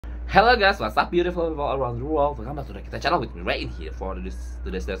Hello guys, what's up beautiful people around the world? Welcome back to the channel with me right in here. For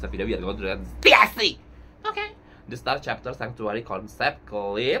today's video we are going to do TXT. Okay. The start chapter Sanctuary concept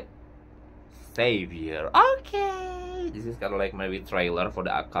clip Savior. Okay. This is kind of like maybe trailer for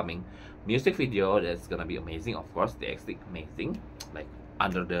the upcoming music video that's gonna be amazing. Of course, TXT amazing. Like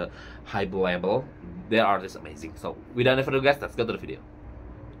under the hype level, their art is amazing. So without any further guys, let's go to the video.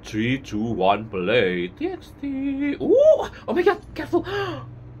 3, 2, 1, play TXT. Ooh! Oh my god, careful!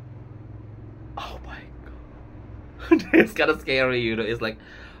 Oh my god. It's kind of scary, you know. It's like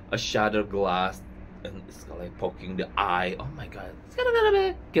a shattered glass and it's like poking the eye. Oh my god. It's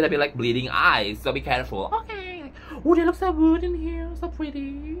gonna be like bleeding eyes, so be careful. Okay. Oh, they look so good in here. So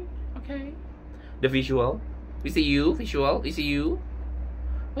pretty. Okay. The visual. We see you. Visual. We see you.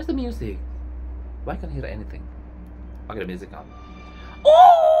 Where's the music? Why can't hear anything? Okay, the music up.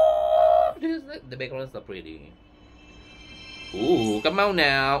 Oh! The background is so pretty. Ooh, come on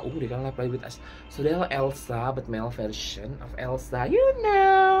now. Ooh, they're gonna play with us. So they're Elsa, but male version of Elsa. You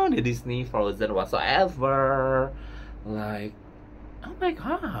know, the Disney Frozen whatsoever. Like, oh my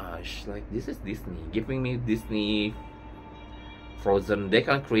gosh. Like, this is Disney. Giving me Disney Frozen. They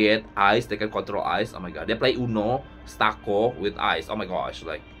can create ice. They can control ice. Oh my god. They play Uno, Stacco with ice. Oh my gosh.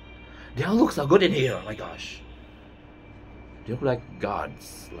 Like, they all look so good in here. Oh my gosh. They look like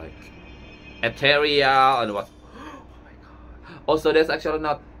gods. Like, ethereal and what. Also, there's actually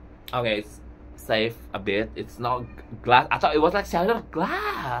not okay. It's safe a bit. It's not glass. I thought it was like shattered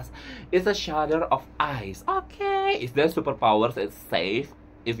glass. It's a shatter of ice. Okay, it's their superpowers. It's safe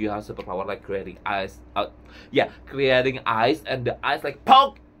if you have superpower like creating ice. Yeah, creating ice and the ice like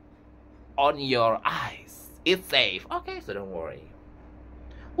poke on your eyes. It's safe. Okay, so don't worry.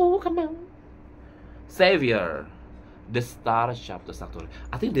 Oh, come on, Savior. The Star Chapter Sanctuary.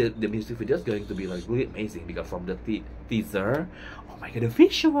 I think the music video is going to be like really amazing because from the teaser, oh my god, the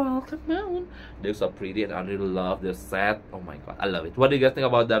visual, come on, they're so pretty and I really love the set. Oh my god, I love it. What do you guys think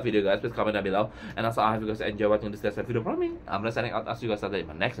about that video, guys? Please comment down below. And also, I hope you guys enjoy watching this video from me. I'm signing out. I'll see you guys in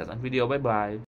my next video. Bye bye.